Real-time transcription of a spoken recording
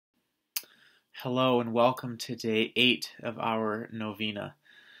Hello and welcome to day 8 of our Novena.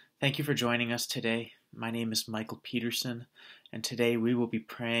 Thank you for joining us today. My name is Michael Peterson, and today we will be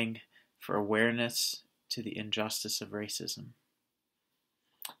praying for awareness to the injustice of racism.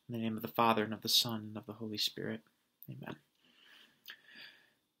 In the name of the Father, and of the Son, and of the Holy Spirit. Amen.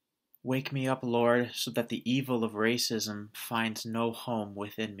 Wake me up, Lord, so that the evil of racism finds no home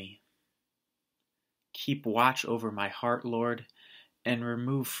within me. Keep watch over my heart, Lord, and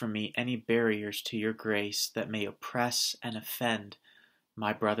remove from me any barriers to your grace that may oppress and offend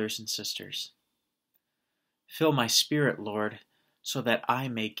my brothers and sisters. Fill my spirit, Lord, so that I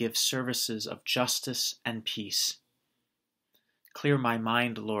may give services of justice and peace. Clear my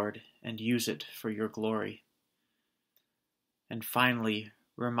mind, Lord, and use it for your glory. And finally,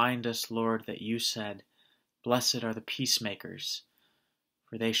 remind us, Lord, that you said, "Blessed are the peacemakers,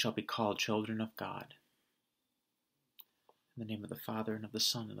 for they shall be called children of God." In the name of the Father, and of the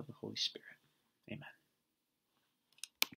Son, and of the Holy Spirit. Amen.